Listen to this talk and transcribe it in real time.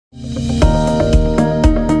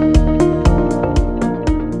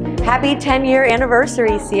Happy 10-year anniversary,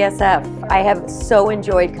 CSF. I have so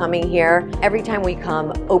enjoyed coming here. Every time we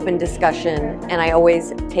come, open discussion, and I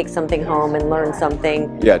always take something home and learn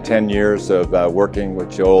something. Yeah, 10 years of working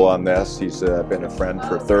with Joel on this. He's been a friend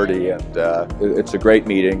for 30, and it's a great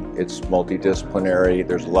meeting. It's multidisciplinary.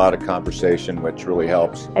 There's a lot of conversation, which really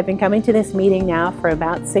helps. I've been coming to this meeting now for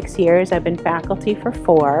about 6 years. I've been faculty for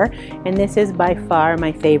 4, and this is by far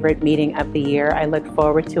my favorite meeting of the year. I look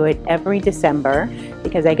forward to it every December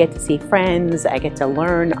because I get to see friends, I get to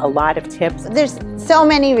learn a lot of tips. There's so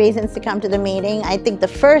many reasons to come to the meeting. I think the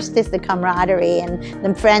first is the camaraderie and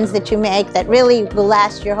the friends that you make that really will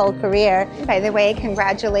last your whole career. By the way,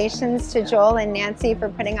 congratulations to Joel and Nancy for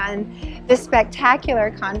putting on this spectacular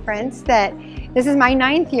conference. This is my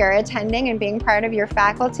 9th year attending and being part of your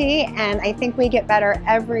faculty, and I think we get better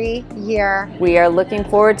every year. We are looking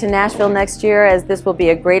forward to Nashville next year, as this will be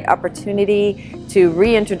a great opportunity to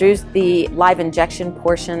reintroduce the live injection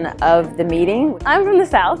portion of the meeting. I'm from the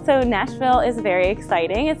South, so Nashville is very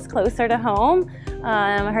exciting. It's closer to home.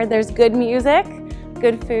 I heard there's good music,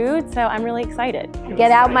 good food, so I'm really excited.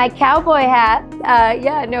 Get out my cowboy hat.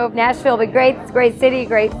 Nashville will be great. It's a great city,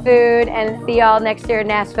 great food, and see y'all next year in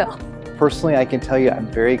Nashville. Personally, I can tell you I'm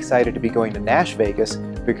very excited to be going to Nash Vegas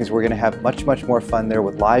because we're going to have much more fun there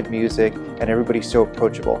with live music, and everybody's so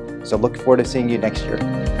approachable. So look forward to seeing you next year.